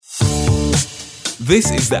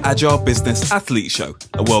This is the Agile Business Athlete Show,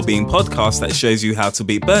 a well-being podcast that shows you how to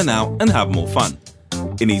beat burnout and have more fun.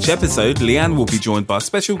 In each episode, Leanne will be joined by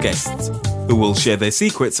special guests who will share their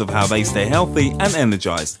secrets of how they stay healthy and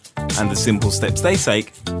energized and the simple steps they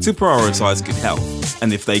take to prioritize good health.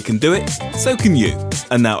 And if they can do it, so can you.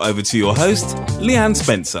 And now over to your host, Leanne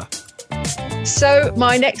Spencer. So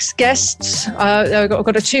my next guests, I've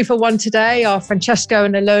got a 2-for-1 today, are Francesco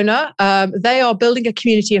and Illona. They are building a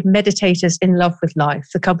community of meditators in love with life.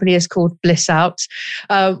 The company is called Bliss.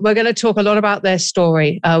 We're going to talk a lot about their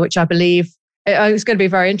story, which I believe is going to be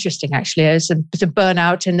very interesting, actually. There's a bit of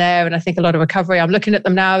burnout in there and I think a lot of recovery. I'm looking at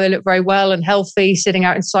them now. They look very well and healthy, sitting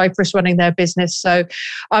out in Cyprus, running their business. So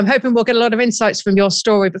I'm hoping we'll get a lot of insights from your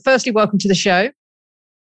story. But firstly, welcome to the show.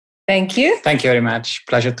 Thank you. Thank you very much.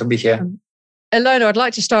 Pleasure to be here. Illona, I'd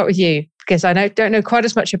like to start with you because I don't know quite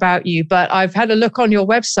as much about you, but I've had a look on your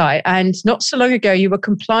website and not so long ago, you were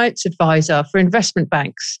compliance advisor for investment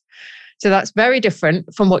banks. So that's very different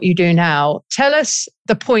from what you do now. Tell us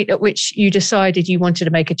the point at which you decided you wanted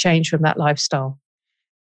to make a change from that lifestyle.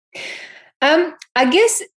 I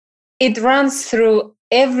guess it runs through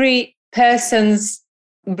every person's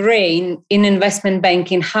brain in investment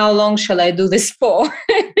banking. How long shall I do this for?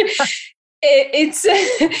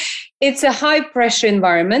 It's a high pressure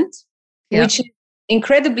environment, which is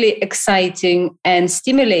incredibly exciting and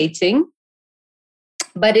stimulating,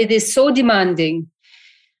 but it is so demanding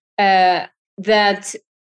that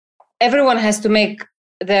everyone has to make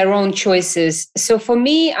their own choices. So for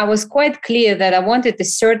me, I was quite clear that I wanted a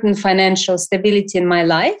certain financial stability in my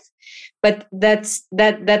life, but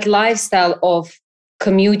that lifestyle of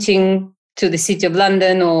commuting to the city of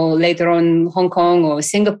London or later on Hong Kong or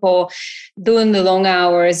Singapore, doing the long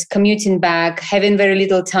hours, commuting back, having very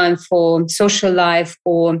little time for social life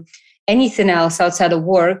or anything else outside of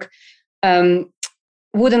work,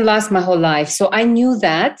 wouldn't last my whole life. So I knew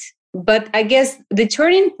that. But I guess the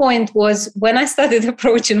turning point was when I started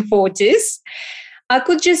approaching 40s, I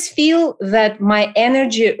could just feel that my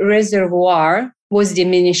energy reservoir was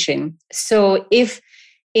diminishing. So if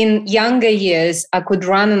in younger years, I could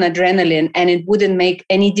run on adrenaline and it wouldn't make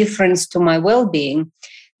any difference to my well-being.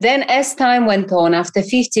 Then as time went on, after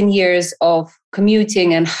 15 years of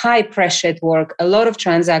commuting and high pressure at work, a lot of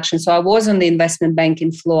transactions. So I was on the investment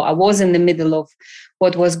banking floor. I was in the middle of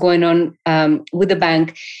what was going on with the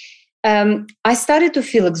bank. I started to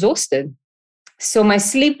feel exhausted. So my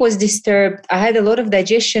sleep was disturbed. I had a lot of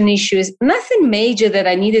digestion issues, nothing major that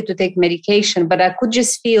I needed to take medication, but I could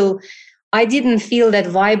just feel I didn't feel that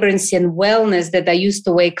vibrancy and wellness that I used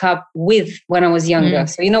to wake up with when I was younger.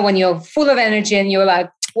 So, when you're full of energy and you're like,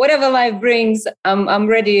 whatever life brings, I'm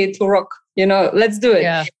ready to rock, let's do it.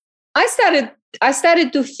 Yeah. I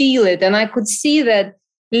started to feel it. And I could see that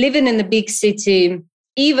living in a big city,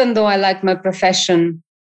 even though I like my profession,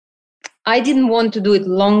 I didn't want to do it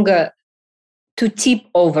longer to tip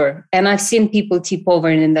over. And I've seen people tip over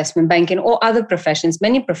in investment banking or other professions.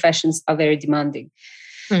 Many professions are very demanding.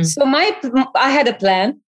 So I had a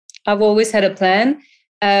plan. I've always had a plan.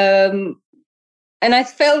 And I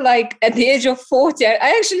felt like at the age of 40,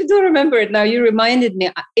 I actually do remember it now. You reminded me.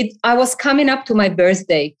 I was coming up to my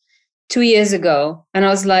birthday 2 years ago. And I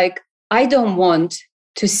was like, I don't want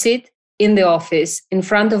to sit in the office in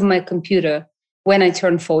front of my computer when I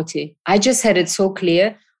turn 40. I just had it so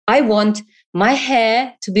clear. I want my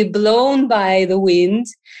hair to be blown by the wind.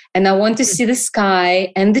 And I want to see the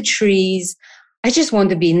sky and the trees. I just want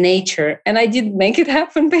to be in nature. And I didn't make it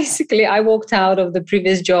happen, basically. I walked out of the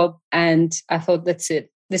previous job and I thought, that's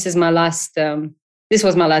it. This was my last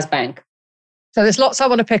bank. So there's lots I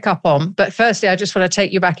want to pick up on. But firstly, I just want to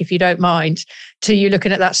take you back, if you don't mind, to you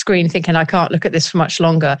looking at that screen thinking, I can't look at this for much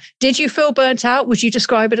longer. Did you feel burnt out? Would you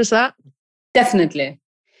describe it as that? Definitely.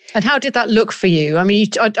 And how did that look for you? I mean,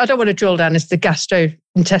 I don't want to drill down into the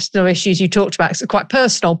gastrointestinal issues you talked about. It's quite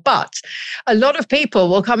personal, but a lot of people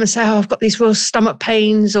will come and say, I've got these real stomach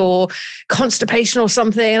pains or constipation or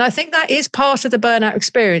something. And I think that is part of the burnout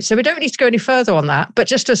experience. So we don't need to go any further on that. But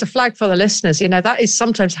just as a flag for the listeners, that is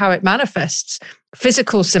sometimes how it manifests.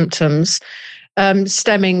 Physical symptoms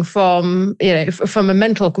stemming from a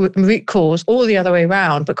mental root cause or the other way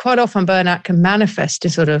around. But quite often burnout can manifest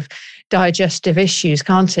in sort of digestive issues,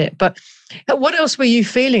 can't it? But what else were you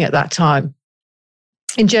feeling at that time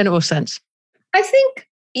in general sense? I think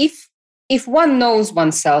if one knows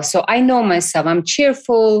oneself, so I know myself, I'm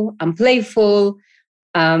cheerful, I'm playful,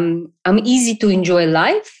 I'm easy to enjoy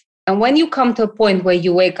life. And when you come to a point where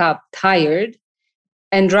you wake up tired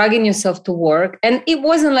and dragging yourself to work, and it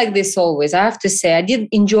wasn't like this always, I have to say, I did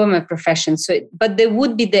enjoy my profession. But there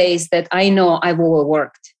would be days that I know I've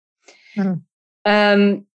overworked.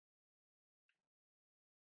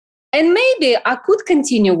 And maybe I could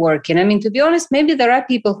continue working. I mean, to be honest, maybe there are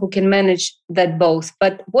people who can manage that both.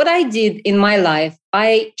 But what I did in my life,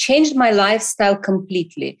 I changed my lifestyle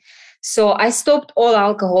completely. So I stopped all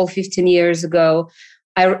alcohol 15 years ago.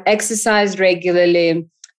 I exercised regularly.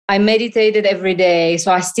 I meditated every day.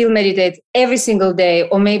 So I still meditate every single day,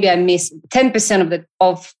 or maybe I miss 10%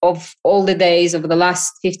 of all the days over the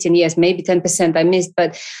last 15 years, maybe 10% I missed.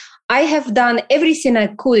 But I have done everything I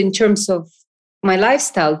could in terms of my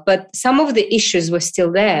lifestyle, but some of the issues were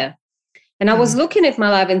still there. And I was looking at my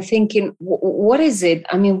life and thinking, what is it?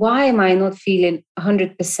 I mean, why am I not feeling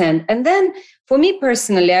 100%? And then for me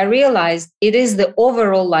personally, I realized it is the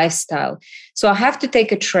overall lifestyle. So I have to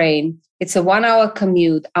take a train. It's a 1-hour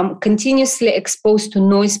commute. I'm continuously exposed to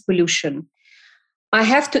noise pollution. I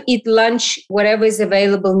have to eat lunch wherever is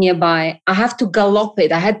available nearby. I have to gallop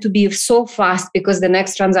it. I had to be so fast because the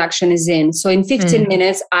next transaction is in. So in 15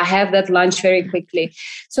 minutes, I have that lunch very quickly.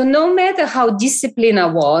 So no matter how disciplined I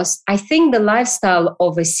was, I think the lifestyle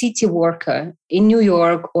of a city worker in New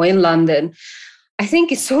York or in London, I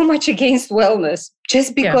think is so much against wellness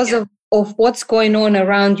just because of what's going on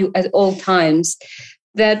around you at all times,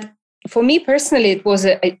 that for me personally, it was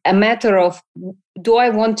a matter of, do I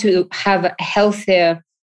want to have a healthier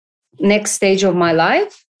next stage of my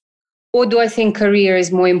life? Or do I think career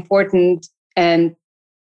is more important? And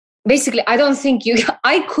basically, I don't think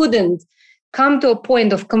I couldn't come to a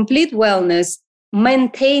point of complete wellness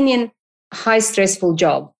maintaining a high stressful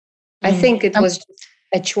job. I think it was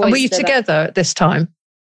a choice. And were you together at this time?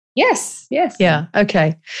 Yes. Yeah.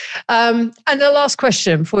 Okay. And the last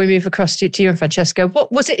question before we move across to you and Francesco,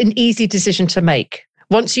 what was it an easy decision to make?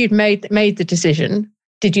 Once you'd made the decision,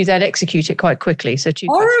 did you then execute it quite quickly? So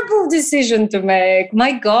horrible decision to make.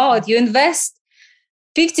 My God, you invest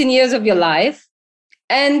 15 years of your life.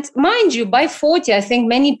 And mind you, by 40, I think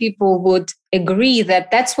many people would agree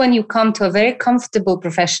that that's when you come to a very comfortable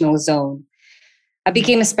professional zone. I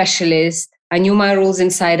became a specialist. I knew my rules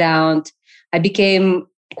inside out. I became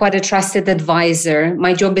quite a trusted advisor.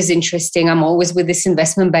 My job is interesting. I'm always with these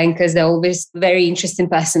investment bankers. They're always very interesting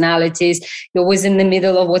personalities. You're always in the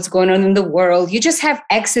middle of what's going on in the world. You just have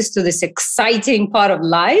access to this exciting part of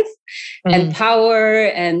life and power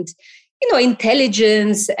and,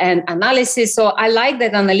 intelligence and analysis. So I like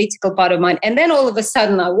that analytical part of mine. And then all of a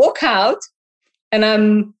sudden I walk out and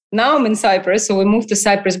I'm in Cyprus. So we moved to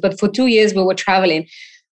Cyprus, but for 2 years we were traveling.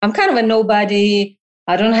 I'm kind of a nobody.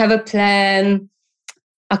 I don't have a plan.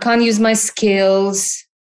 I can't use my skills.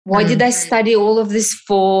 Why did I study all of this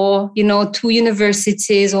for? 2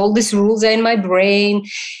 universities, all these rules are in my brain.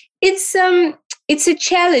 It's a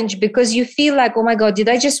challenge because you feel like, oh my God, did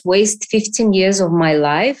I just waste 15 years of my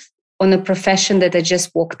life on a profession that I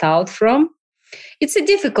just walked out from? It's a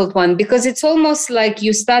difficult one because it's almost like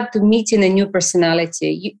you start to meet in a new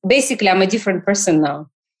personality. Basically, I'm a different person now.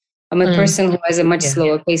 I'm a person who has a much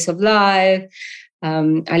slower pace of life.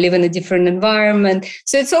 I live in a different environment.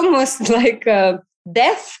 So it's almost like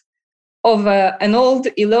death of an old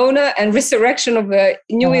Illona and resurrection of a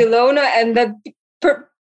new Illona. And the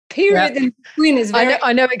period in between is very...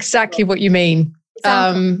 I know exactly what you mean.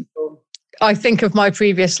 I think of my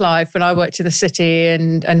previous life when I worked in the city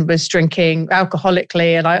and was drinking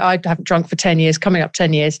alcoholically, and I haven't drunk for 10 years, coming up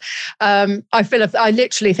 10 years. I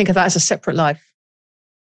literally think of that as a separate life.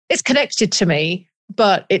 It's connected to me,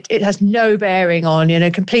 but it has no bearing on,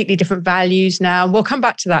 completely different values now. And we'll come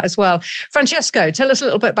back to that as well. Francesco, tell us a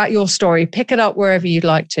little bit about your story. Pick it up wherever you'd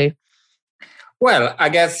like to. Well, I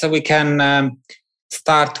guess we can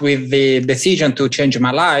start with the decision to change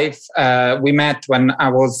my life. We met when I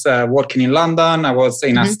was working in London. I was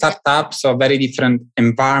in a startup, so a very different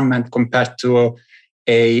environment compared to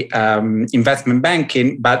a investment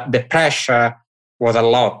banking, but the pressure was a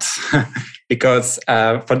lot. Because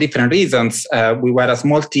for different reasons, we were a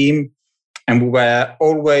small team and we were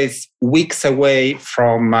always weeks away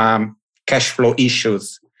from cash flow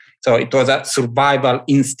issues. So it was a survival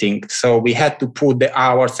instinct. So we had to put the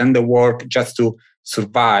hours and the work just to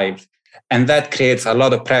survive. And that creates a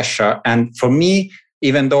lot of pressure. And for me,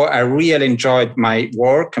 even though I really enjoyed my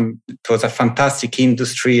work, and it was a fantastic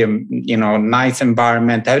industry and, nice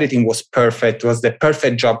environment, everything was perfect. It was the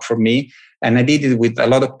perfect job for me. And I did it with a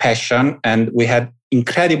lot of passion and we had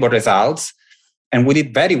incredible results and we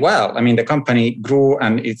did very well. I mean, the company grew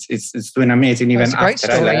and it's doing amazing even after. That's a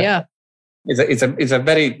great story, yeah. It's a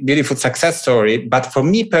very beautiful success story. But for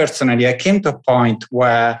me personally, I came to a point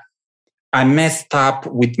where I messed up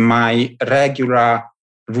with my regular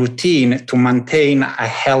routine to maintain a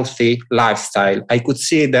healthy lifestyle. I could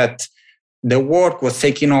see that the work was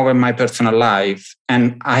taking over my personal life.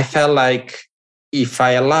 And I felt like if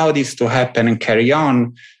I allow this to happen and carry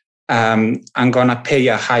on, I'm going to pay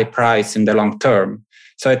a high price in the long term.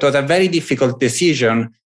 So it was a very difficult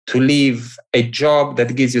decision to leave a job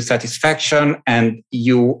that gives you satisfaction, and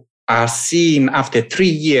you are seen after 3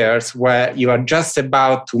 years where you are just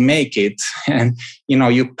about to make it, and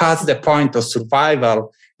you pass the point of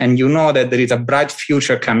survival, and you know that there is a bright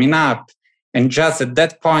future coming up. And just at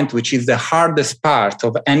that point, which is the hardest part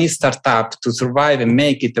of any startup, to survive and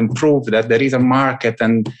make it and prove that there is a market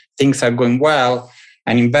and things are going well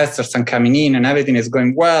and investors are coming in and everything is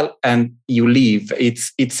going well, and you leave.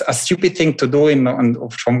 It's a stupid thing to do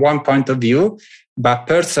from one point of view, but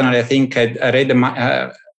personally, I think I read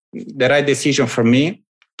the right decision for me,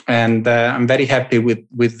 and I'm very happy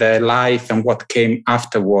with the life and what came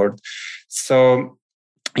afterward. So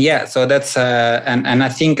that's and I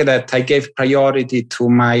think that I gave priority to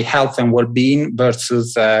my health and well-being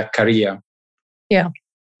versus career. Yeah.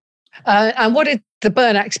 And what did the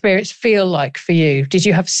burnout experience feel like for you? Did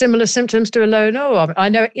you have similar symptoms to Illona? Or I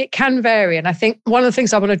know it can vary, and I think one of the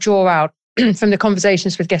things I want to draw out from the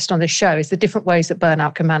conversations with guests on this show is the different ways that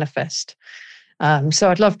burnout can manifest. So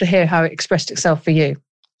I'd love to hear how it expressed itself for you.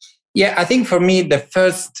 Yeah, I think for me, the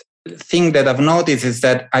first thing that I've noticed is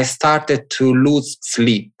that I started to lose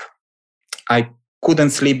sleep. I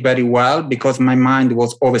couldn't sleep very well because my mind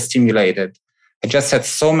was overstimulated. I just had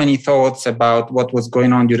so many thoughts about what was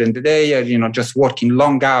going on during the day, just working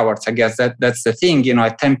long hours. I guess that's the thing,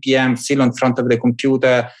 at 10 p.m., still in front of the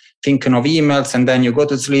computer, thinking of emails, and then you go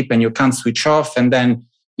to sleep and you can't switch off, and then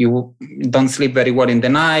you don't sleep very well in the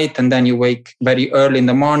night, and then you wake very early in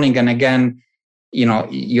the morning, and again,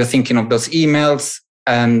 you're thinking of those emails,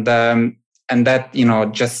 and that,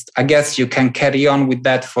 just, I guess you can carry on with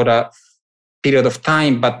that for a period of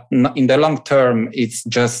time, but in the long term, it's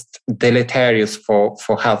just deleterious for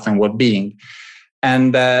health and well-being.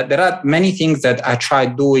 And there are many things that I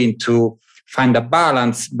tried doing to find a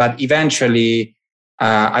balance, but eventually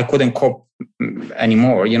I couldn't cope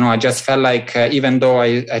anymore. I just felt like even though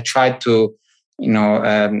I tried to,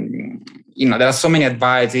 there are so many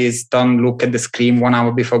advices: don't look at the screen 1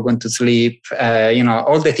 hour before going to sleep,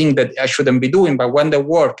 all the ththings that I shouldn't be doing. But when the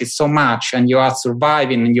work is so much and you are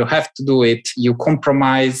surviving and you have to do it, you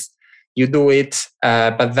compromise, you do it.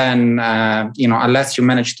 But then, unless you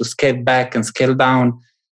manage to scale back and scale down,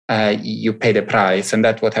 you pay the price. And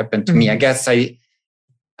that's what happened to me. I guess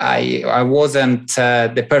I wasn't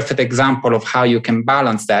the perfect example of how you can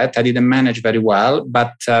balance that. I didn't manage very well,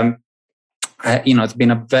 but it's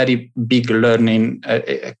been a very big learning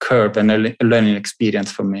curve and a learning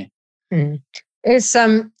experience for me. It's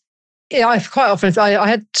I've quite often I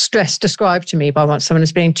had stress described to me by someone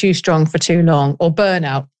as being too strong for too long, or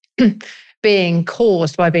burnout being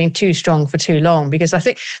caused by being too strong for too long. Because I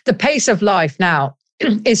think the pace of life now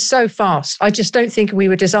is so fast. I just don't think we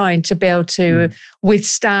were designed to be able to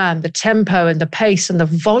withstand the tempo and the pace and the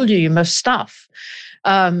volume of stuff.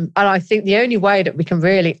 And I think the only way that we can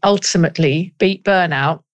really ultimately beat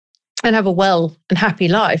burnout and have a well and happy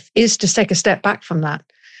life is to take a step back from that,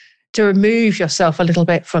 to remove yourself a little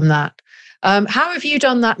bit from that. How have you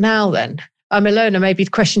done that now then? Illona, maybe the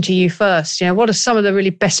question to you first. What are some of the really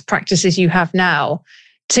best practices you have now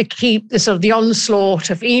to keep the sort of the onslaught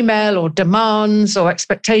of email or demands or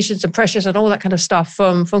expectations and pressures and all that kind of stuff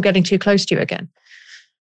from getting too close to you again?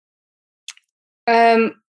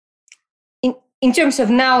 In terms of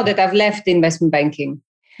now that I've left investment banking.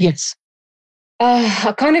 Yes.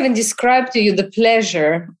 I can't even describe to you the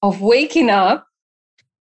pleasure of waking up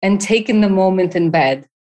and taking the moment in bed.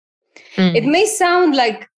 It may sound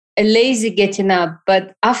like a lazy getting up,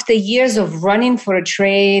 but after years of running for a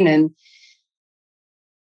train and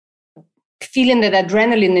feeling that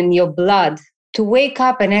adrenaline in your blood, to wake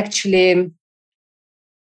up and actually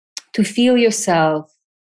to feel yourself,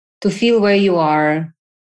 to feel where you are,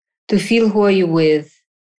 to feel who are you with,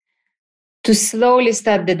 to slowly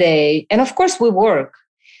start the day. And of course we work,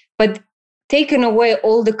 but taking away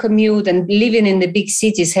all the commute and living in the big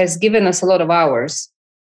cities has given us a lot of hours.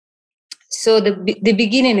 So the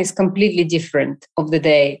beginning is completely different of the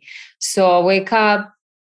day. So I wake up,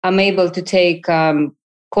 I'm able to take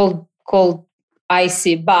cold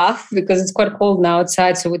icy bath because it's quite cold now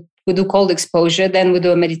outside. So we do cold exposure. Then we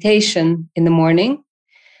do a meditation in the morning.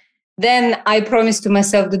 Then I promised to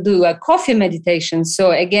myself to do a coffee meditation.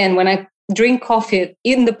 So again, when I drink coffee,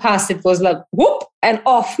 in the past, it was like whoop and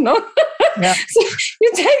off, no? Yeah. So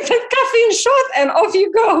you take the caffeine shot and off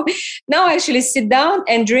you go. Now I actually sit down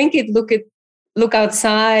and drink it, look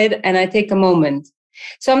outside, and I take a moment.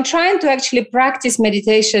 So I'm trying to actually practice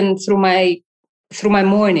meditation through my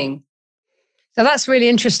morning. So that's really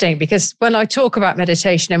interesting, because when I talk about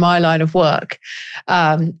meditation in my line of work,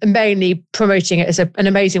 mainly promoting it as an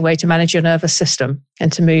amazing way to manage your nervous system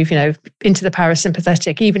and to move, into the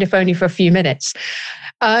parasympathetic, even if only for a few minutes.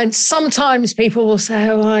 And sometimes people will say,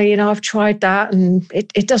 I've tried that and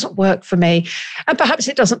it doesn't work for me. And perhaps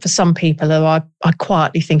it doesn't for some people, though I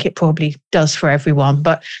quietly think it probably does for everyone.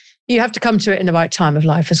 But you have to come to it in the right time of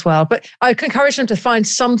life as well. But I encourage them to find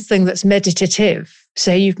something that's meditative.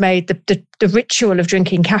 So you've made the ritual of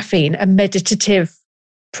drinking caffeine a meditative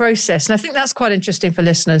process. And I think that's quite interesting for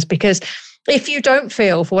listeners, because if you don't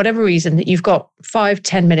feel, for whatever reason, that you've got 5,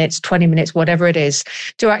 10 minutes, 20 minutes, whatever it is,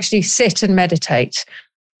 to actually sit and meditate,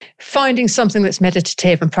 finding something that's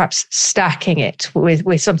meditative and perhaps stacking it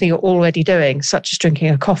with something you're already doing, such as drinking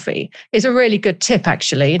a coffee, is a really good tip,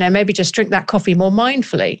 actually. Maybe just drink that coffee more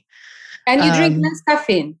mindfully. And you drink less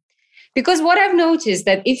caffeine. Because what I've noticed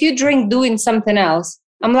that if you drink doing something else,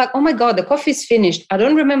 I'm like, oh my God, the coffee's finished. I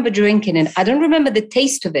don't remember drinking it. I don't remember the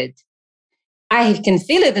taste of it. I can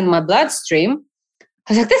feel it in my bloodstream. I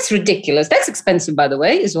was like, that's ridiculous. That's expensive, by the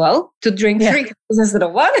way, as well, to drink 3 cups instead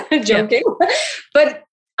of 1. Joking. Yeah. But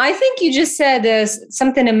I think you just said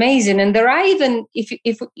something amazing. And there are even,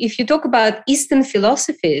 if you talk about Eastern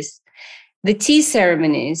philosophies, the tea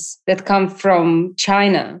ceremonies that come from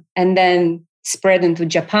China and then spread into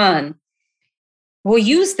Japan were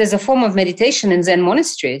used as a form of meditation in Zen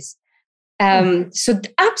monasteries. So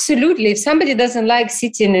absolutely, if somebody doesn't like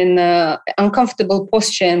sitting in an uncomfortable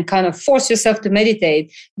posture and kind of force yourself to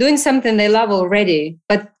meditate, doing something they love already,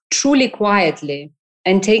 but truly quietly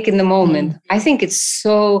and taking the moment, I think it's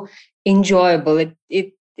so enjoyable.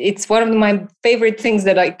 It's one of my favorite things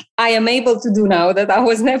that I am able to do now that I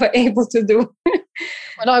was never able to do.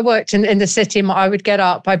 When I worked in the city, I would get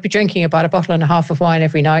up, I'd be drinking about 1.5 bottles of wine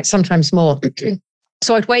every night, sometimes more.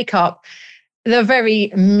 So I'd wake up the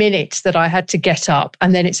very minute that I had to get up,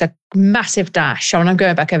 and then it's a massive dash. And I'm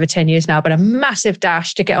going back over 10 years now, but a massive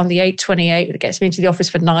dash to get on the 8:28 that gets me into the office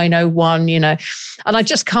for 9:01, And I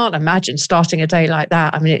just can't imagine starting a day like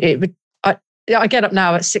that. I mean, I get up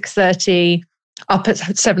now at 6:30, up at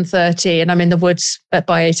 7:30, and I'm in the woods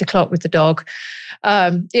by 8 o'clock with the dog.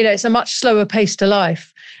 It's a much slower pace to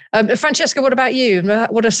life. Francesco, what about you?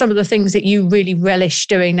 What are some of the things that you really relish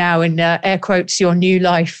doing now in air quotes, your new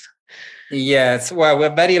life? Yes, well,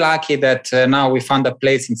 we're very lucky that now we found a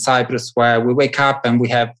place in Cyprus where we wake up and we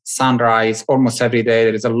have sunrise almost every day.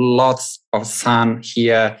 There is a lot of sun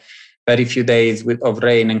here, very few days of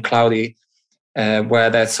rain and cloudy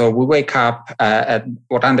weather. So we wake up at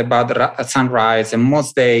around about sunrise, and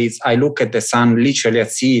most days I look at the sun, literally I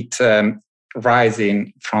see it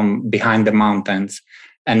rising from behind the mountains.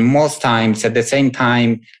 And most times at the same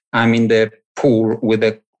time, I'm in the pool with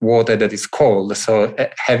the water that is cold. So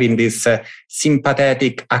having this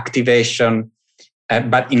sympathetic activation,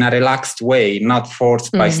 but in a relaxed way, not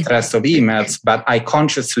forced by stress of emails, but I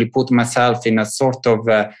consciously put myself in a sort of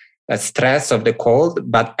a stress of the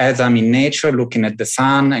cold. But as I'm in nature, looking at the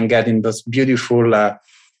sun and getting those beautiful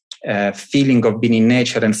feeling of being in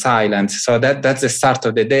nature and silence. So that's the start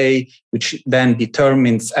of the day, which then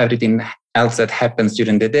determines everything else that happens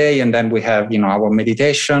during the day. And then we have, our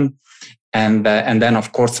meditation. And then,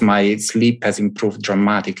 of course, my sleep has improved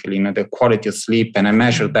dramatically, the quality of sleep. And I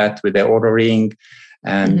measure that with the Oura Ring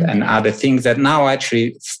and other things that now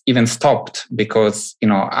actually even stopped because,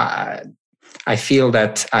 I feel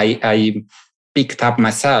that I picked up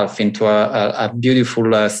myself into a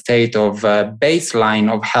beautiful state of baseline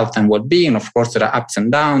of health and well-being. Of course, there are ups and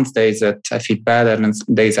downs, days that I feel better and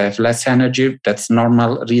days I have less energy. That's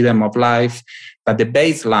normal rhythm of life. But the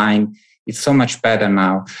baseline is so much better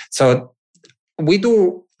now. So we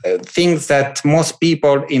do things that most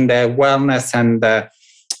people in the wellness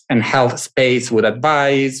and health space would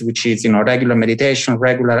advise, which is, regular meditation,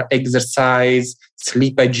 regular exercise,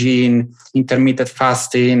 sleep hygiene, intermittent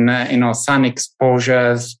fasting, sun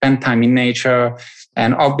exposure, spend time in nature.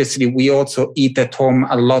 And obviously, we also eat at home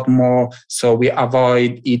a lot more. So we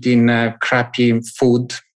avoid eating crappy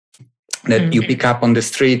food that you pick up on the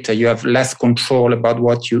street. You have less control about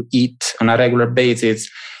what you eat on a regular basis.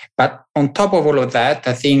 But on top of all of that,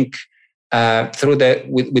 I think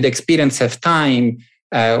with the experience of time,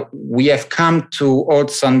 we have come to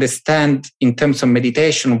also understand in terms of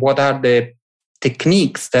meditation, what are the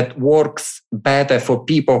techniques that works better for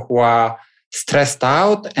people who are stressed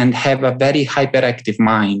out and have a very hyperactive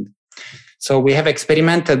mind. So we have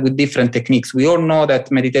experimented with different techniques. We all know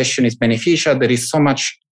that meditation is beneficial. There is so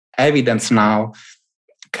much evidence now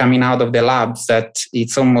coming out of the labs that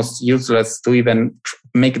it's almost useless to even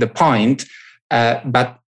make the point.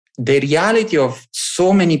 But the reality of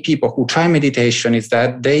so many people who try meditation is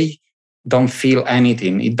that they don't feel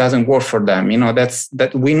anything. It doesn't work for them.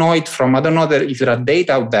 That we know it from, I don't know if there are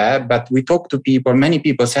data out there, but we talk to people, many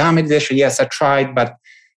people say, meditation, yes, I tried, but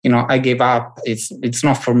I gave up. It's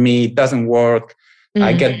not for me. It doesn't work.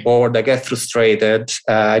 I get bored. I get frustrated.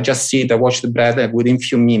 I just sit, I watch the breath, and within a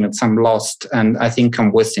few minutes, I'm lost. And I think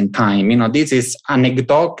I'm wasting time. This is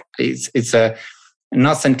anecdote. It's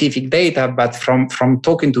not scientific data, but from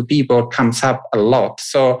talking to people comes up a lot.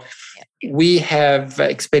 So we have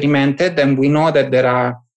experimented, and we know that there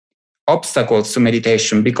are obstacles to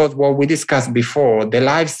meditation, because what we discussed before, the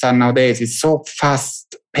lifestyle nowadays is so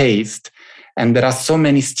fast paced, and there are so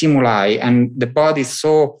many stimuli, and the body is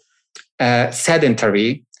so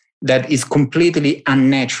sedentary that is completely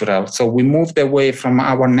unnatural. So we moved away from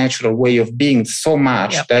our natural way of being so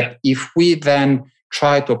much that if we then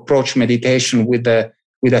try to approach meditation with a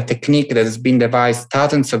technique that has been devised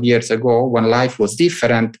thousands of years ago when life was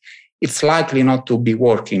different, it's likely not to be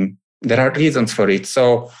working. There are reasons for it.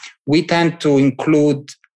 So we tend to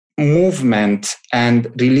include movement and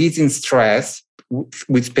releasing stress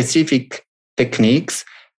with specific techniques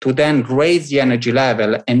to then raise the energy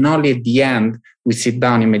level, and only at the end we sit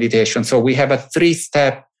down in meditation. So we have a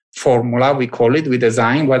 3-step formula, we call it, we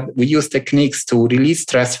design, where we use techniques to release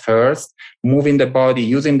stress first, moving the body,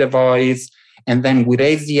 using the voice, and then we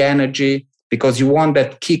raise the energy, because you want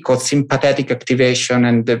that kick of sympathetic activation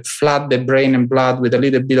and flood the brain and blood with a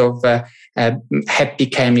little bit of happy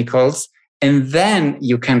chemicals. And then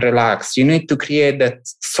you can relax. You need to create that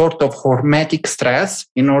sort of hormetic stress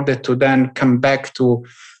in order to then come back to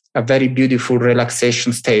a very beautiful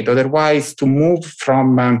relaxation state. Otherwise, to move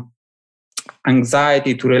from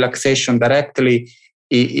anxiety to relaxation directly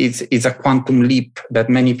is a quantum leap that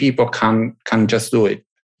many people can just do it.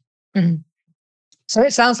 Mm-hmm. So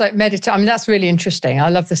it sounds like meditation. I mean, that's really interesting. I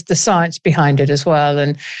love the science behind it as well.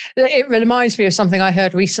 And it reminds me of something I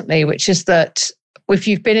heard recently, which is that if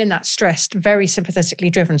you've been in that stressed, very sympathetically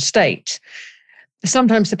driven state,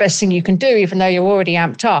 sometimes the best thing you can do, even though you're already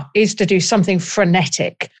amped up, is to do something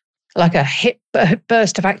frenetic, like a hip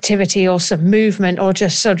burst of activity or some movement, or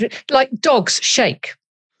just sort of like dogs shake.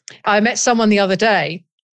 I met someone the other day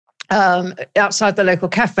outside the local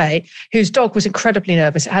cafe whose dog was incredibly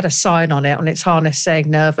nervous. It had a sign on its harness saying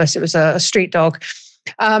nervous. It was a street dog.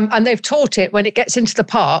 And they've taught it when it gets into the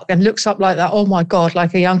park and looks up like that, oh my God,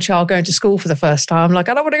 like a young child going to school for the first time. Like,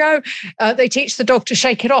 I don't want to go. They teach the dog to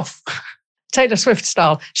shake it off. Taylor Swift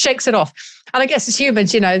style, shakes it off. And I guess as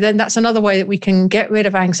humans, then that's another way that we can get rid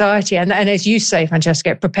of anxiety. And as you say,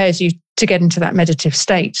 Francesco, it prepares you to get into that meditative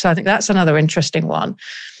state. So I think that's another interesting one.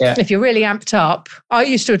 Yeah. If you're really amped up, I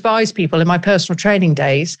used to advise people in my personal training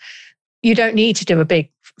days, you don't need to do a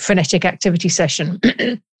big frenetic activity session.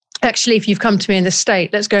 Actually, if you've come to me in this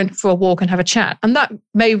state, let's go for a walk and have a chat. And that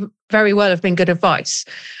may very well have been good advice.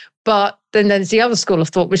 But then there's the other school of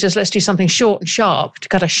thought, which is let's do something short and sharp to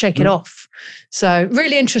kind of shake it off. So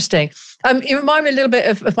really interesting. It reminded me a little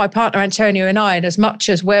bit of my partner, Antonio, and I, and as much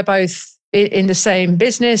as we're both in the same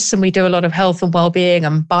business and we do a lot of health and well-being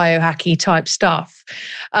and biohacky type stuff.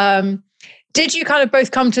 Did you kind of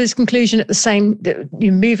both come to this conclusion at the same,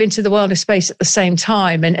 you move into the wellness space at the same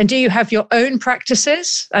time? And do you have your own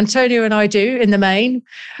practices? Antonio and I do in the main,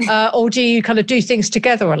 or do you kind of do things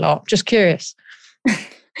together a lot? Just curious.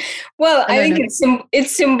 Well, I think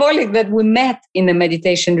it's symbolic that we met in a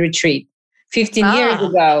meditation retreat 15 years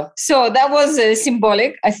ago. So that was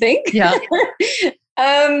symbolic, I think. Yeah.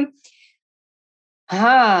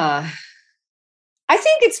 I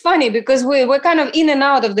think it's funny because we're kind of in and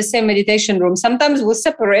out of the same meditation room. Sometimes we'll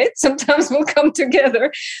separate, sometimes we'll come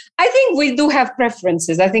together. I think we do have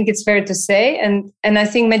preferences. I think it's fair to say. And I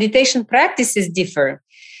think meditation practices differ.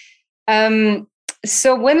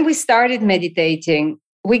 So when we started meditating,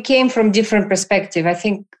 we came from different perspective. I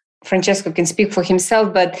think Francesco can speak for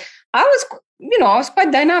himself, but I was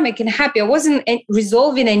quite dynamic and happy. I wasn't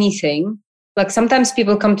resolving anything. Like sometimes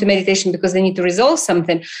people come to meditation because they need to resolve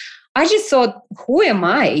something. I just thought, who am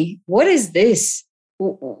I? What is this?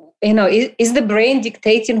 Is the brain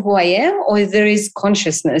dictating who I am, or there is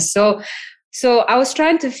consciousness? So I was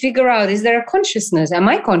trying to figure out, is there a consciousness? Am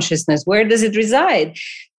I consciousness? Where does it reside?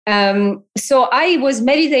 So I was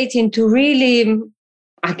meditating to really,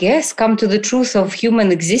 I guess, come to the truth of human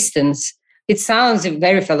existence. It sounds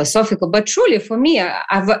very philosophical, but truly for me,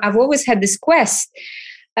 I've always had this quest.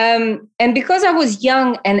 And because I was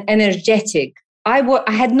young and energetic, I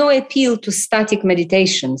had no appeal to static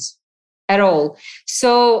meditations at all.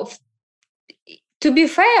 So to be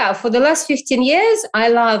fair, for the last 15 years, I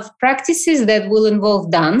love practices that will involve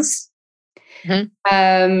dance.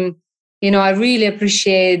 Mm-hmm. I really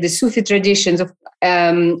appreciate the Sufi traditions of,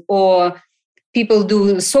 or people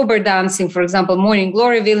do sober dancing, for example. Morning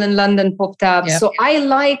Gloryville in London popped up. Yep. So I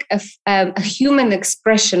like a human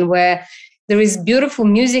expression where there is beautiful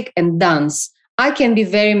music and dance. I can be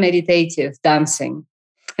very meditative dancing.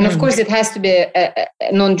 And of course, it has to be a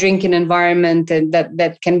non-drinking environment, and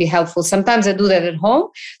that can be helpful. Sometimes I do that at home.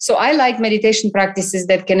 So I like meditation practices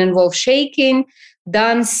that can involve shaking,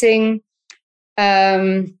 dancing,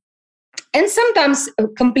 and sometimes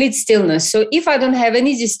complete stillness. So if I don't have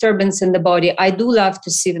any disturbance in the body, I do love to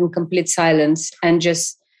sit in complete silence and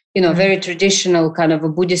just, very traditional kind of a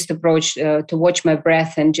Buddhist approach to watch my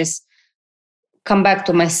breath and just come back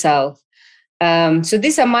to myself. So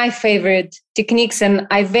these are my favorite techniques, and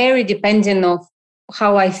I vary depending on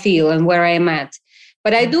how I feel and where I am at.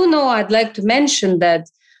 But I do know I'd like to mention that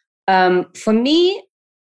for me,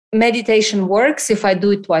 meditation works if I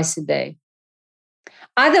do it twice a day.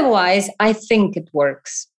 Otherwise, I think it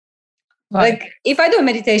works. Right. Like if I do a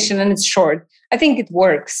meditation and it's short, I think it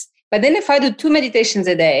works. But then if I do 2 meditations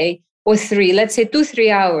a day or 3, let's say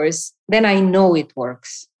 2-3 hours, then I know it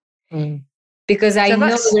works. Because I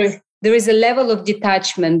know there is a level of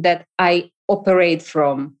detachment that I operate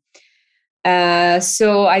from.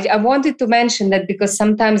 So I wanted to mention that because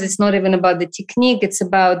sometimes it's not even about the technique, it's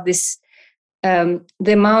about this, the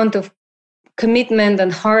amount of commitment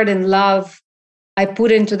and heart and love I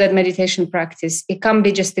put into that meditation practice. It can't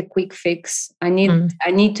be just a quick fix. I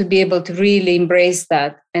need to be able to really embrace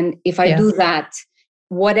that. And if I do that,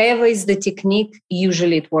 whatever is the technique,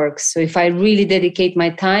 usually it works. So if I really dedicate my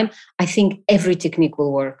time, I think every technique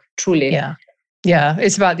will work. Truly. Yeah.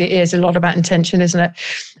 It's a lot about intention, isn't it?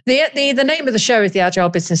 The name of the show is the Agile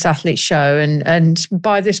Business Athlete Show. And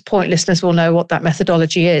by this point, listeners will know what that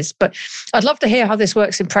methodology is. But I'd love to hear how this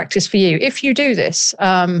works in practice for you. If you do this,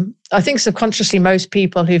 I think subconsciously most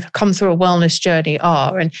people who've come through a wellness journey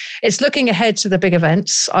are, and it's looking ahead to the big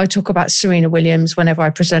events. I talk about Serena Williams whenever I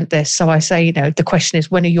present this. So I say, the question is,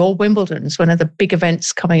 when are your Wimbledons? When are the big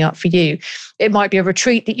events coming up for you? It might be a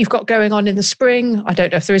retreat that you've got going on in the spring. I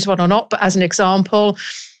don't know if there is one or not, but as an example,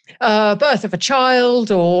 birth of a child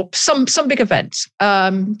or some big event,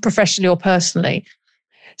 professionally or personally.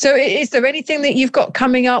 So is there anything that you've got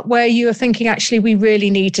coming up where you are thinking, actually, we really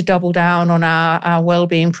need to double down on our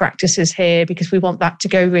well-being practices here because we want that to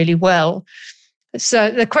go really well? So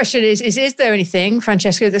the question is there anything,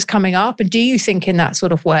 Francesco, that's coming up? And do you think in that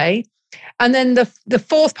sort of way? And then the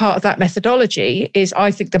fourth part of that methodology is, I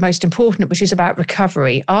think, the most important, which is about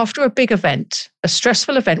recovery. After a big event, a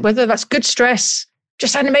stressful event, whether that's good stress,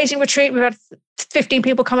 just an amazing retreat, we've had 15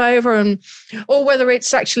 people come over, or whether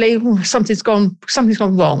it's actually something's gone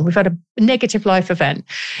wrong, we've had a negative life event.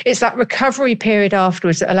 It's that recovery period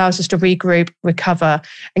afterwards that allows us to regroup, recover,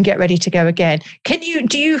 and get ready to go again. Do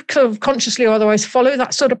you kind of consciously or otherwise follow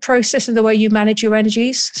that sort of process in the way you manage your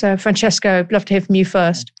energies? So Francesco, I'd love to hear from you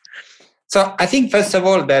first. So I think, first of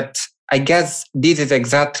all, that I guess this is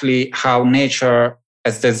exactly how nature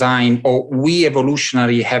has designed, or we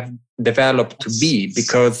evolutionarily have developed to be,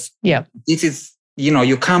 because this is,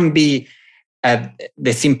 you can't be at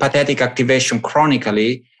the sympathetic activation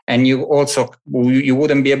chronically, and you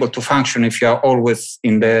wouldn't be able to function if you are always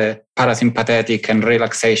in the parasympathetic and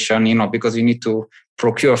relaxation, because you need to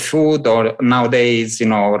procure food, or nowadays,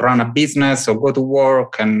 run a business or go to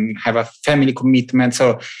work and have a family commitment.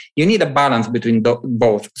 So you need a balance between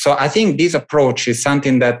both. So I think this approach is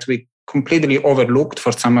something that we completely overlooked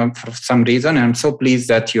for some reason. And I'm so pleased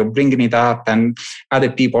that you're bringing it up, and other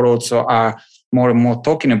people also are more and more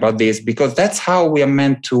talking about this, because that's how we are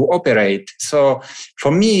meant to operate. So for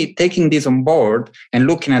me, taking this on board and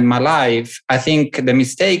looking at my life, I think the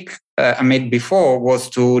mistake I made before was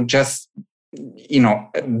to just,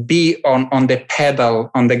 be on the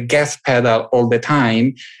pedal, on the gas pedal all the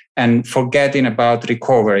time and forgetting about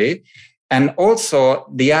recovery. And also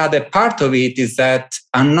the other part of it is that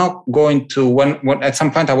I'm not going to, when at some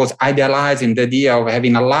point I was idealizing the idea of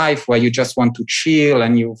having a life where you just want to chill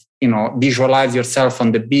and you visualize yourself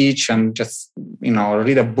on the beach and just,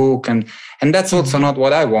 read a book. And that's also not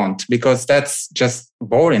what I want, because that's just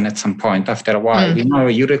boring at some point after a while.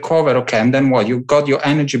 You recover, okay, and then what? You got your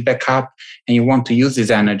energy back up and you want to use this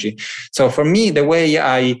energy. So for me, the way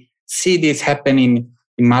I see this happening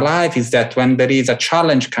in my life is that when there is a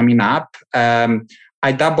challenge coming up,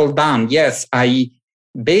 I double down. Yes, I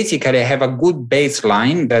basically have a good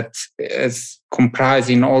baseline that is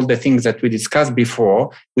comprising all the things that we discussed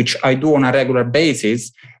before, which I do on a regular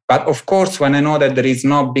basis. But of course, when I know that there is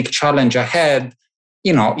no big challenge ahead,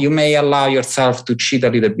 you may allow yourself to cheat a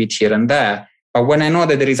little bit here and there. But when I know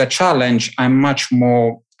that there is a challenge, I'm much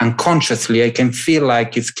more unconsciously, I can feel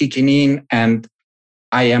like it's kicking in, and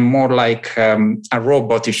I am more like a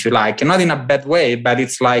robot, if you like, and not in a bad way, but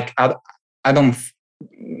it's like I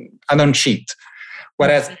don't cheat.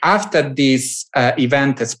 Whereas after this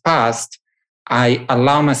event has passed, I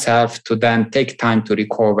allow myself to then take time to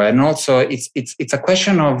recover. And also it's a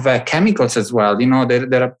question of chemicals as well.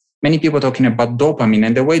 There are many people talking about dopamine,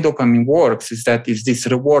 and the way dopamine works is that it's this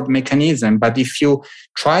reward mechanism. But if you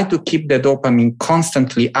try to keep the dopamine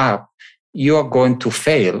constantly up, you are going to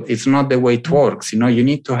fail. It's not the way it works. You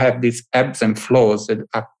need to have these ebbs and flows,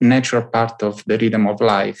 a natural part of the rhythm of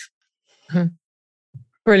life.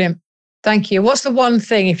 Brilliant. Thank you. What's the one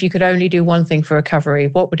thing, if you could only do one thing for recovery,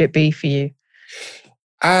 what would it be for you?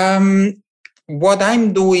 What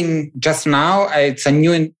I'm doing just now, it's a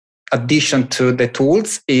new addition to the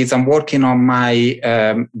tools, is I'm working on my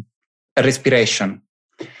respiration.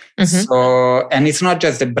 So, and it's not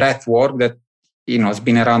just the breath work that, it's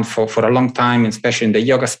been around for a long time, especially in the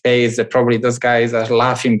yoga space. Probably those guys are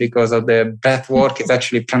laughing because of the breath work. It's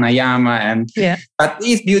actually pranayama. But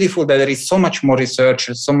it's beautiful that there is so much more research,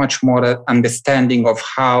 so much more understanding of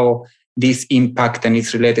how this impact and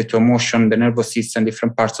it's related to emotion, the nervous system,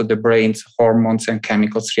 different parts of the brains, hormones and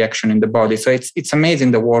chemicals reaction in the body. So it's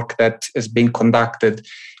amazing the work that has been conducted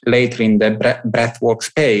lately in the breathwork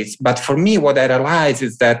space. But for me, what I realize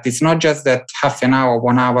is that it's not just that half an hour,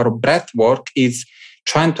 1 hour of breath work, is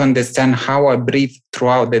trying to understand how I breathe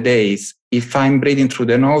throughout the days. If I'm breathing through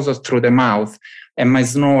the nose or through the mouth, am I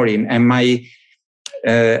snoring? Am I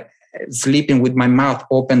sleeping with my mouth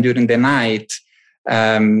open during the night?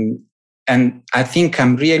 And I think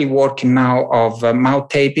I'm really working now of mouth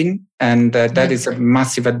taping. And that is a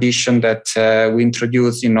massive addition that we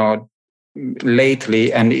introduced,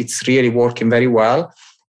 lately, and it's really working very well.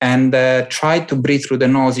 And try to breathe through the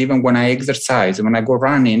nose even when I exercise. When I go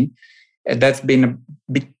running, that's been a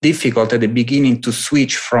bit difficult at the beginning to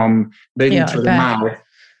switch from breathing through the mouth.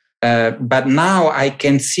 But now I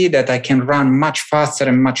can see that I can run much faster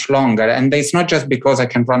and much longer. And it's not just because I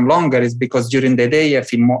can run longer, it's because during the day I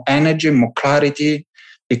feel more energy, more clarity,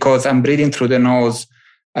 because I'm breathing through the nose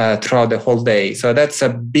throughout the whole day. So that's a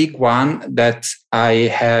big one that I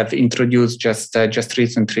have introduced just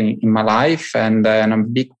recently in my life. And I'm a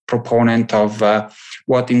big proponent of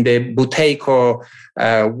what in the Buteyko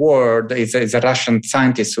world is a Russian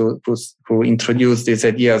scientist who introduced these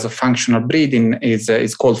ideas of functional breathing.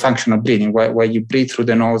 Is called functional breathing, where you breathe through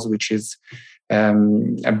the nose, which is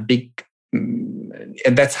a big.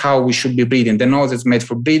 That's how we should be breathing. The nose is made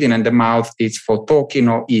for breathing, and the mouth is for talking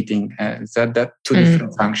or eating. That two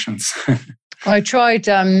different functions. I tried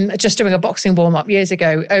just doing a boxing warm-up years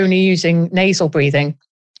ago, only using nasal breathing.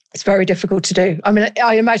 It's very difficult to do. I mean,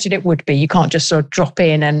 I imagine it would be. You can't just sort of drop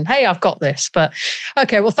in and, hey, I've got this. But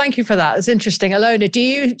okay, well, thank you for that. It's interesting. Ilona,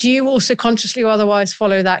 do you also consciously or otherwise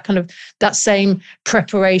follow that kind of that same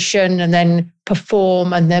preparation and then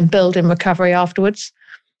perform and then build in recovery afterwards?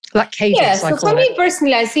 Like cadence, yeah, so for me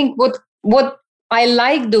personally, I think what I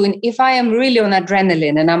like doing, if I am really on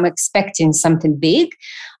adrenaline and I'm expecting something big,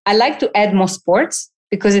 I like to add more sports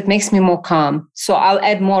because it makes me more calm. So I'll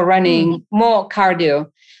add more running, more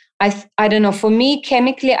cardio. I don't know, for me,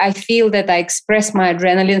 chemically, I feel that I express my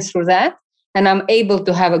adrenaline through that, and I'm able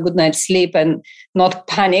to have a good night's sleep and not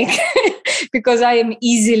panic because I am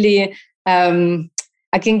easily...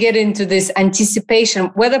 I can get into this anticipation,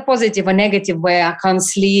 whether positive or negative, where I can't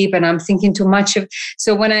sleep and I'm thinking too much of.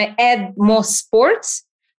 So when I add more sports,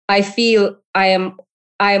 I feel I am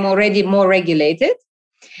already more regulated.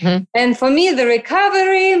 And for me, the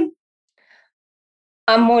recovery,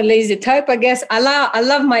 I'm more lazy type, I guess. I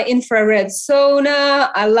love my infrared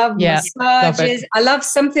sauna. I love massages. I love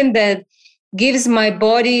something that gives my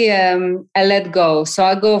body a let go. So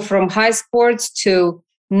I go from high sports to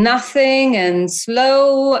nothing and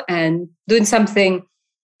slow and doing something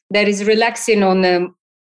that is relaxing on the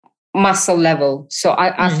muscle level. So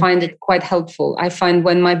I find it quite helpful. I find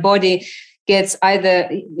when my body gets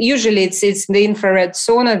usually it's the infrared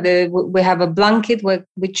sauna, we have a blanket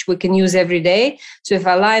which we can use every day. So if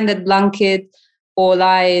I lie in that blanket or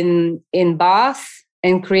lie in bath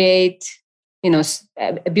and create,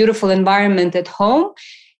 a beautiful environment at home,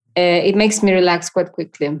 it makes me relax quite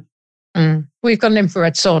quickly. We've got an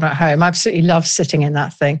infrared sauna at home. I absolutely love sitting in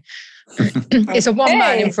that thing. It's a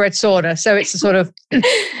one-man infrared sauna, so it's a sort of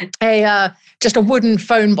just a wooden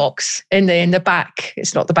phone box in the back.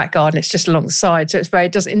 It's not the back garden; it's just along the side. So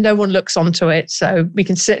it's no one looks onto it, so we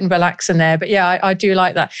can sit and relax in there. But yeah, I do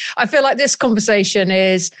like that. I feel like this conversation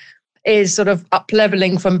is sort of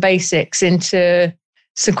up-leveling from basics into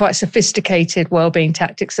some quite sophisticated well-being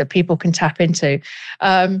tactics that people can tap into.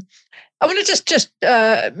 I want to just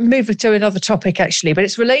move to another topic, actually, but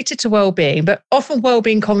it's related to well-being. But often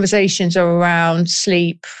well-being conversations are around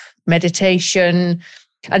sleep, meditation,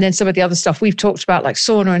 and then some of the other stuff we've talked about, like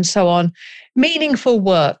sauna and so on. Meaningful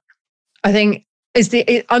work, I think,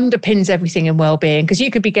 it underpins everything in well-being, because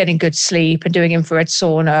you could be getting good sleep and doing infrared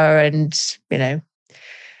sauna and,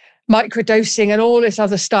 microdosing and all this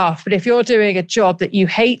other stuff. But if you're doing a job that you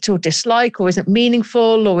hate or dislike or isn't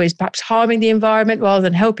meaningful or is perhaps harming the environment rather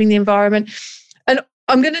than helping the environment, and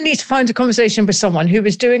I'm going to need to find a conversation with someone who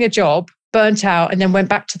was doing a job, burnt out, and then went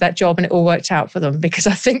back to that job and it all worked out for them, because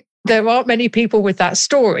I think there aren't many people with that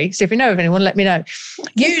story. So if you know of anyone, let me know.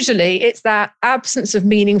 Usually it's that absence of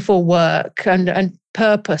meaningful work and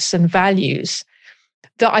purpose and values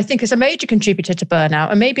that I think is a major contributor to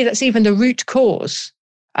burnout. And maybe that's even the root cause.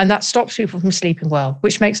 And that stops people from sleeping well,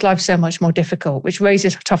 which makes life so much more difficult, which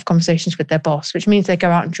raises tough conversations with their boss, which means they go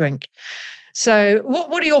out and drink. So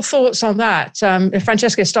what are your thoughts on that?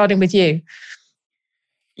 Francesco, starting with you.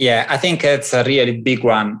 Yeah, I think it's a really big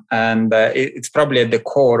one, and it's probably at the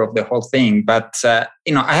core of the whole thing. But, I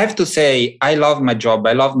have to say, I love my job.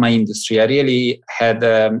 I love my industry. I really had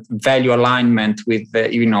value alignment with,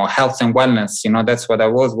 health and wellness. That's what I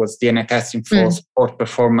was DNA testing for sport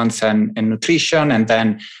performance and nutrition. And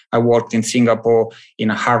then I worked in Singapore in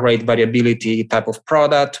a heart rate variability type of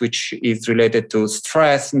product, which is related to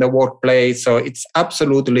stress in the workplace. So it's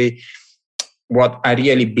absolutely what I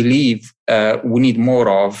really believe we need more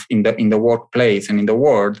of in the workplace and in the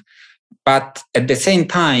world. But at the same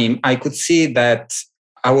time, I could see that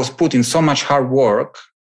I was putting so much hard work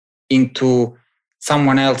into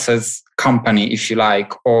someone else's company, if you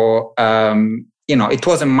like, or, it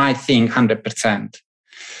wasn't my thing 100%.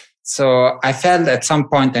 So I felt at some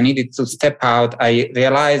point I needed to step out. I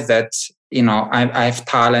realized that, I have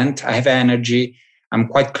talent, I have energy, I'm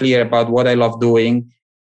quite clear about what I love doing.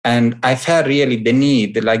 And I felt really the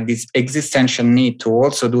need, like this existential need to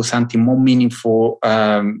also do something more meaningful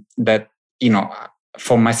that,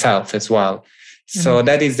 for myself as well. Mm-hmm. So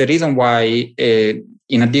that is the reason why,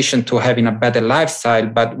 in addition to having a better lifestyle,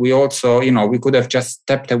 but we also, we could have just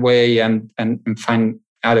stepped away and find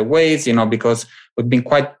other ways, because we've been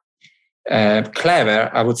quite clever,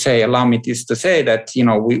 I would say, allow me to say that,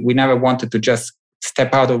 we never wanted to just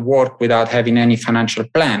step out of work without having any financial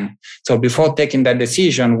plan. So before taking that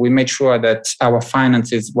decision, we made sure that our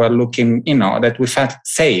finances were looking, that we felt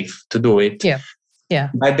safe to do it. Yeah. Yeah.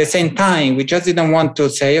 But at the same time, we just didn't want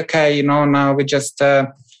to say, okay, now we just,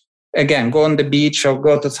 again, go on the beach or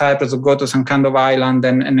go to Cyprus or go to some kind of island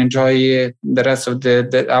and enjoy the rest of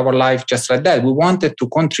our life just like that. We wanted to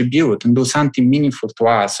contribute and do something meaningful to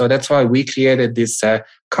us. So that's why we created this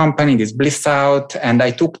company, this Bliss Out. And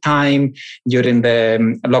I took time during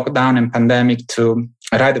the lockdown and pandemic to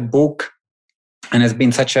write a book. And it's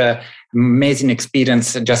been such an amazing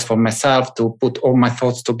experience just for myself to put all my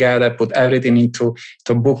thoughts together, put everything into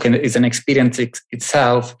a book, and it's an experience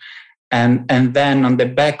itself. And then on the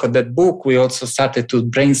back of that book, we also started to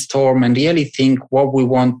brainstorm and really think what we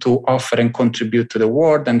want to offer and contribute to the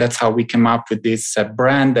world. And that's how we came up with this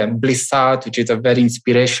brand, Bliss Out, which is a very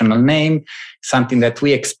inspirational name, something that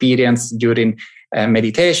we experienced during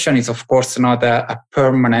meditation. Is of course not a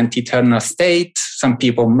permanent, eternal state. Some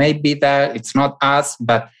people may be there. It's not us,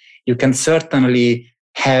 but you can certainly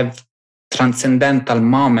have transcendental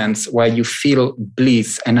moments where you feel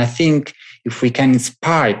bliss. And I think if we can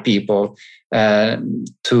inspire people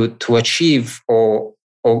to achieve or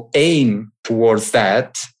aim towards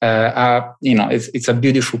that, it's a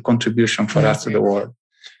beautiful contribution for us to the world.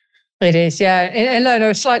 It is, yeah. Illona,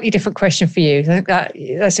 a slightly different question for you. I think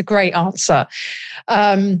that's a great answer.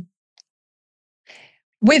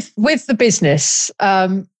 With the business,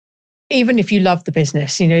 even if you love the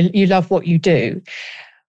business, you love what you do.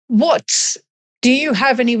 Do you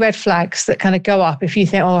have any red flags that kind of go up if you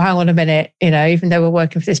think, oh, hang on a minute, even though we're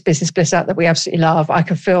working for this business Bliss Out that we absolutely love, I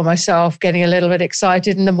can feel myself getting a little bit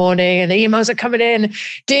excited in the morning and the emails are coming in.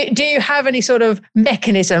 Do you have any sort of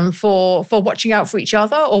mechanism for watching out for each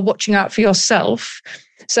other or watching out for yourself?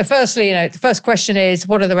 So firstly, the first question is,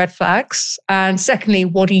 what are the red flags? And secondly,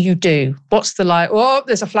 what do you do? What's the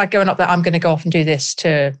there's a flag going up that I'm going to go off and do this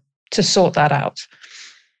to sort that out.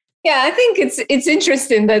 Yeah, I think it's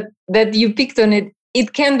interesting that you picked on it.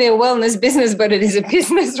 It can be a wellness business, but it is a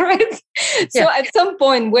business, right? Yeah. So at some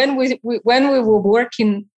point when we were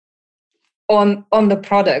working on the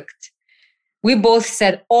product, we both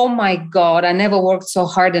said, "Oh my God, I never worked so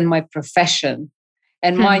hard in my profession."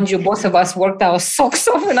 And mind you, both of us worked our socks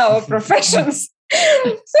off in our professions.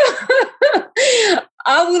 So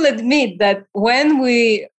I will admit that when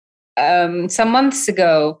we some months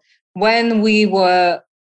ago, when we were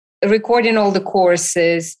recording all the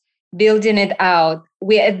courses, building it out.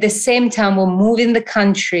 We at the same time were moving the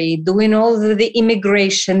country, doing all the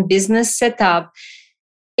immigration business setup.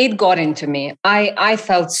 It got into me. I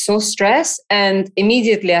felt so stressed, and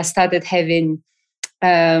immediately I started having,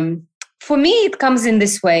 for me, it comes in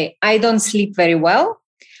this way. I don't sleep very well.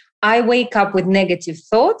 I wake up with negative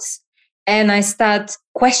thoughts, and I start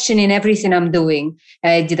questioning everything I'm doing.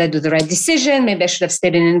 Did I do the right decision? Maybe I should have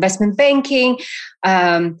stayed in investment banking.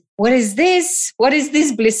 What is this? What is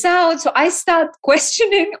this Bliss out? So I start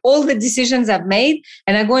questioning all the decisions I've made,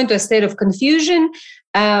 and I go into a state of confusion.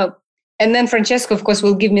 And then Francesco, of course,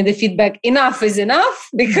 will give me the feedback, enough is enough,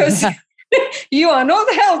 because you are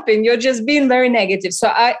not helping. You're just being very negative.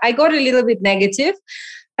 So I got a little bit negative.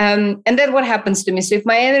 And then what happens to me? So if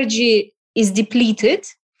my energy is depleted,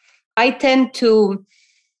 I tend to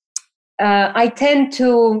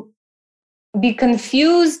be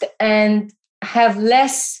confused and have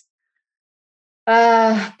less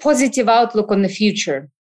positive outlook on the future.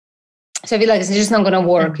 So I feel like it's just not going to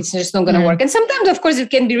work. It's just not going to work. And sometimes, of course,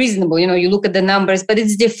 it can be reasonable. You know, you look at the numbers, but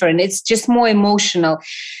it's different. It's just more emotional.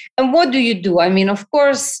 And what do you do? I mean, of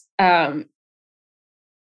course, I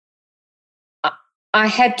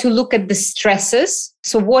had to look at the stresses.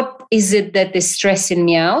 So what is it that is stressing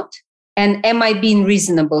me out? And am I being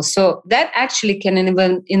reasonable? So that actually can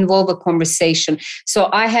involve a conversation. So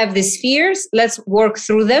I have these fears. Let's work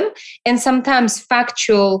through them. And sometimes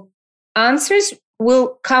factual answers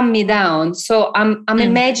will calm me down. So I'm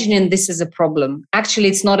imagining this is a problem. Actually,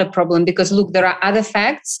 it's not a problem, because look, there are other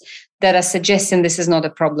facts that are suggesting this is not a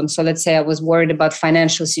problem. So let's say I was worried about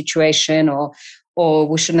financial situation, or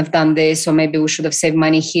we shouldn't have done this, or maybe we should have saved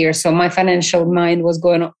money here. So my financial mind was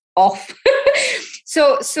going off.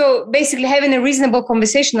 So basically having a reasonable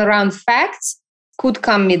conversation around facts could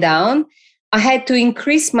calm me down. I had to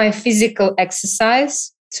increase my physical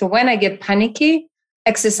exercise. So when I get panicky,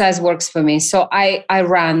 exercise works for me. So I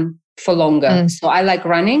run for longer. So I like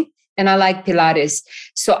running, and I like Pilates.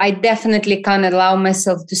 So I definitely can't allow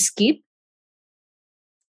myself to skip.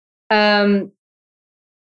 And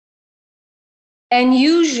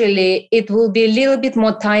usually it will be a little bit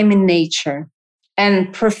more time in nature,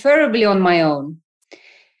 and preferably on my own.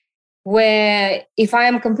 Where if I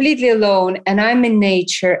am completely alone and I'm in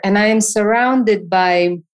nature and I am surrounded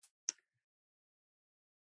by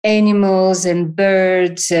animals and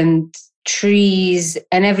birds and trees,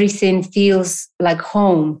 and everything feels like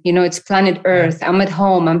home. You know, it's planet Earth. I'm at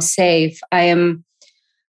home. I'm safe. I'm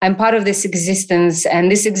part of this existence, and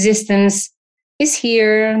this existence is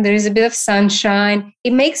here. There is a bit of sunshine.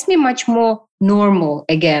 It makes me much more normal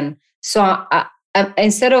again. So I,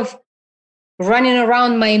 instead of running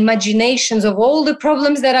around my imaginations of all the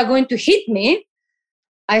problems that are going to hit me,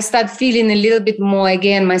 I start feeling a little bit more,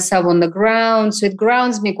 again, myself on the ground. So it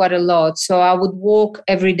grounds me quite a lot. So I would walk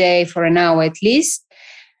every day for an hour at least,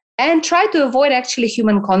 and try to avoid actually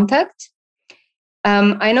human contact.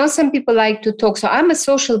 I know some people like to talk. So I'm a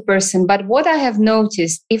social person, but what I have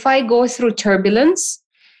noticed, if I go through turbulence,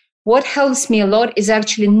 what helps me a lot is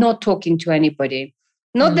actually not talking to anybody.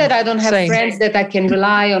 Not that I don't have friends that I can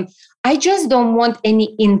rely on. I just don't want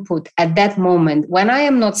any input at that moment. When I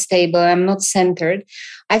am not stable, I'm not centered,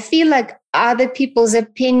 I feel like other people's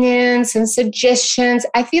opinions and suggestions,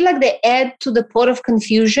 I feel like they add to the pot of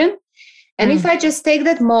confusion. And if I just take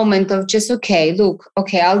that moment of just,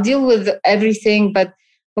 I'll deal with everything, but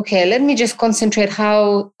let me just concentrate.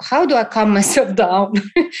 How do I calm myself down?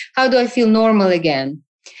 How do I feel normal again?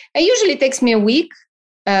 It usually takes me a week.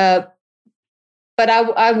 But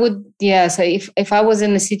I would, so if I was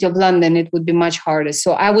in the city of London, it would be much harder.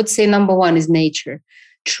 So I would say number one is nature.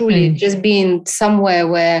 Truly, just being somewhere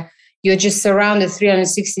where you're just surrounded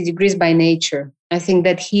 360 degrees by nature. I think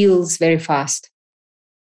that heals very fast.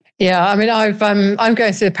 Yeah, I mean, I'm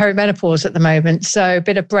going through the perimenopause at the moment, so a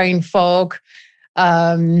bit of brain fog,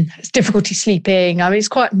 difficulty sleeping. I mean, it's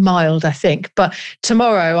quite mild, I think. But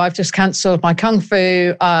tomorrow, I've just cancelled my kung fu.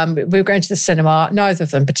 We were going to the cinema. Neither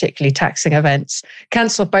of them particularly taxing events.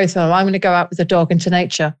 Cancelled both of them. I'm going to go out with the dog into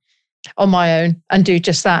nature on my own and do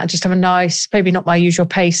just that, and just have a nice, maybe not my usual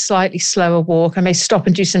pace, slightly slower walk. I may stop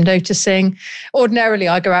and do some noticing. Ordinarily,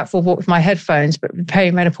 I go out for a walk with my headphones, but with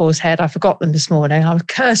perimenopause head, I forgot them this morning. I was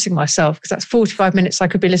cursing myself because that's 45 minutes I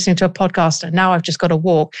could be listening to a podcast, and now I've just got to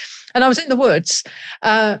walk. And I was in the woods.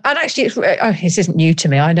 And actually, this isn't new to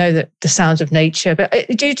me. I know that the sounds of nature, but I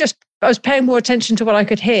was paying more attention to what I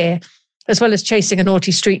could hear, as well as chasing a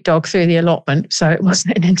naughty street dog through the allotment. So it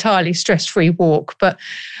wasn't an entirely stress-free walk. But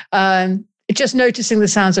just noticing the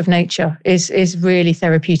sounds of nature is really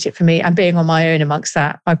therapeutic for me. And being on my own amongst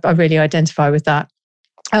that, I really identify with that.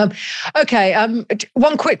 Okay.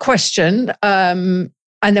 One quick question, and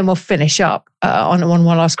then we'll finish up on one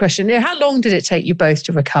last question. How long did it take you both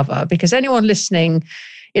to recover? Because anyone listening,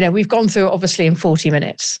 we've gone through it obviously in 40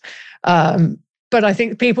 minutes. But I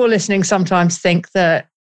think people listening sometimes think that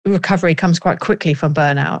recovery comes quite quickly from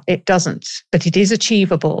burnout. It doesn't, but it is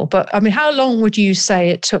achievable. But I mean, how long would you say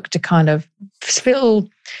it took to kind of feel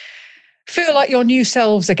like your new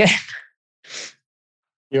selves again?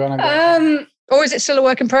 You want to go? Or is it still a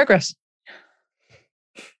work in progress?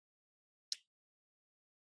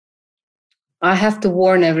 I have to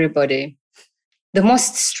warn everybody. The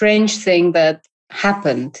most strange thing that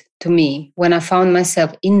happened to me when I found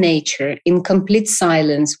myself in nature, in complete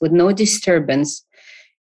silence, with no disturbance,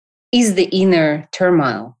 is the inner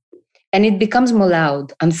turmoil. And it becomes more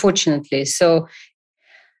loud, unfortunately. So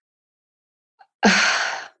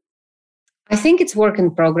I think it's work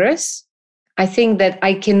in progress. I think that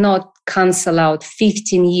I cannot cancel out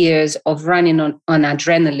 15 years of running on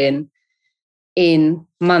adrenaline in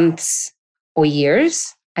months or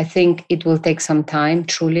years. I think it will take some time,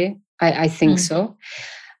 truly. I think so.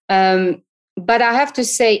 But I have to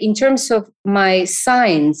say, in terms of my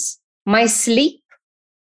signs, my sleep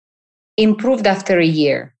improved after a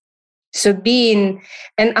year. So and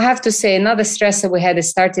I have to say, another stressor we had is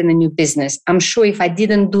starting a new business. I'm sure if I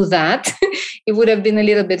didn't do that, it would have been a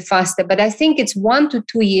little bit faster. But I think it's 1 to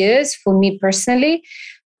 2 years for me personally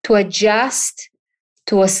to adjust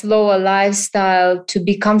to a slower lifestyle, to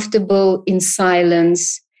be comfortable in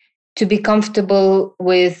silence, to be comfortable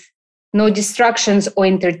with no distractions or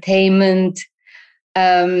entertainment,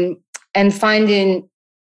 and finding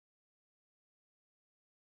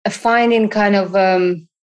kind of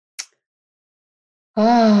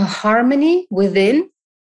harmony within.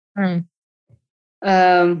 I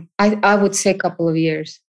would say a couple of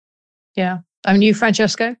years. Yeah. And you,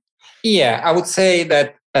 Francesco? Yeah, I would say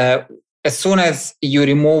that as soon as you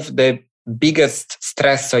remove the biggest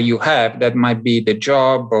stressor you have, that might be the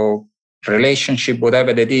job or relationship,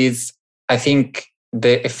 whatever that is, I think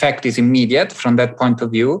the effect is immediate from that point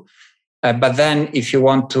of view. But then if you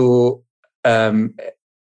want to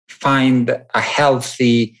find a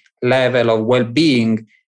healthy level of well-being,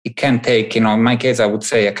 it can take, in my case, I would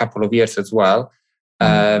say a couple of years as well.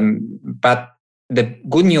 But the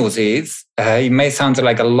good news is, it may sound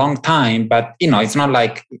like a long time, but, it's not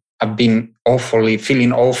like I've been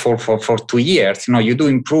feeling awful for 2 years. You do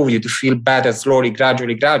improve, you do feel better slowly,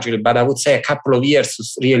 gradually. But I would say a couple of years to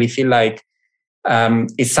really feel like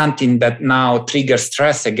it's something that now triggers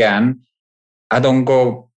stress again. I don't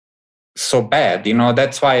go so bad,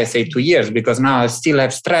 that's why I say 2 years, because now I still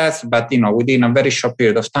have stress, but within a very short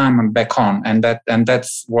period of time I'm back on, and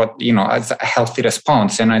that's what as a healthy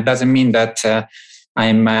response. And it doesn't mean that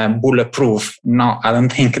I'm bulletproof. No, I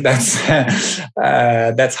don't think that's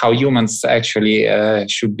how humans actually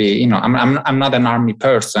should be. I'm not an army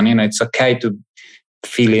person. It's okay to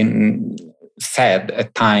feeling sad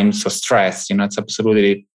at times or stressed. It's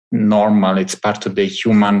absolutely normal. It's part of the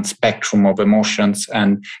human spectrum of emotions,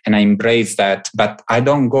 and I embrace that. But I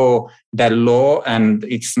don't go that low, and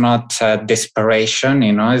it's not desperation.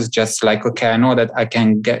 It's just like, okay, I know that I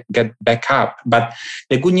can get back up. But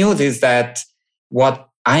the good news is that what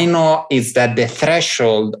I know is that the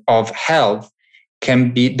threshold of health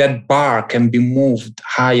that bar can be moved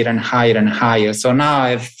higher and higher and higher. So now I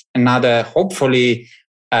have another, hopefully,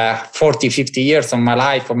 40, 50 years of my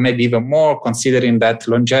life, or maybe even more, considering that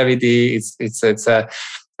longevity it's a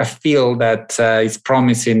field that is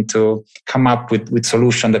promising to come up with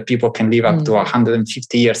solutions that people can live up to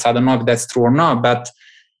 150 years. I don't know if that's true or not, but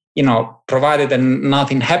provided that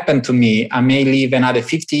nothing happened to me, I may live another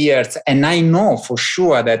 50 years. And I know for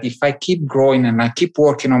sure that if I keep growing and I keep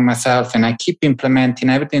working on myself and I keep implementing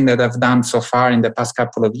everything that I've done so far in the past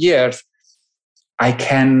couple of years, I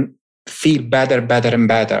can feel better and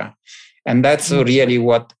better. And that's really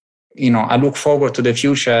what, I look forward to the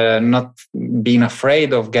future, not being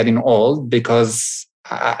afraid of getting old, because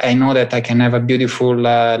I know that I can have a beautiful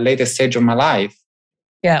later stage of my life.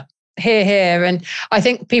 Yeah. Here. And I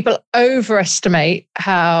think people overestimate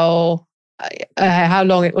how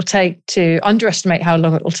long it will take underestimate how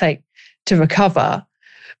long it will take to recover,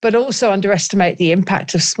 but also underestimate the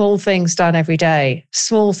impact of small things done every day.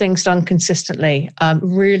 Small things done consistently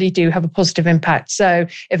really do have a positive impact. So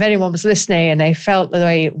if anyone was listening and they felt the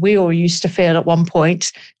way we all used to feel at one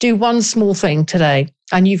point, do one small thing today.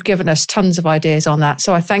 And you've given us tons of ideas on that.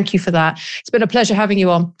 So I thank you for that. It's been a pleasure having you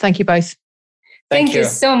on. Thank you both. Thank you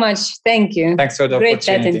so much. Thank you. Thanks for the opportunity. Great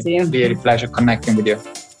chatting to you. Really pleasure connecting with you.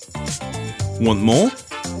 Want more?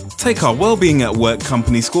 Take our Wellbeing at Work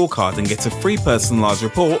company scorecard and get a free personalised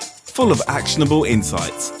report full of actionable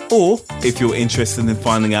insights. Or, if you're interested in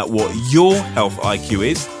finding out what your health IQ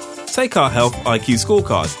is, take our Health IQ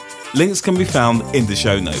scorecard. Links can be found in the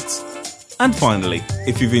show notes. And finally,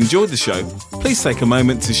 if you've enjoyed the show, please take a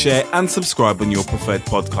moment to share and subscribe on your preferred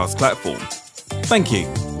podcast platform. Thank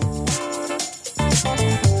you.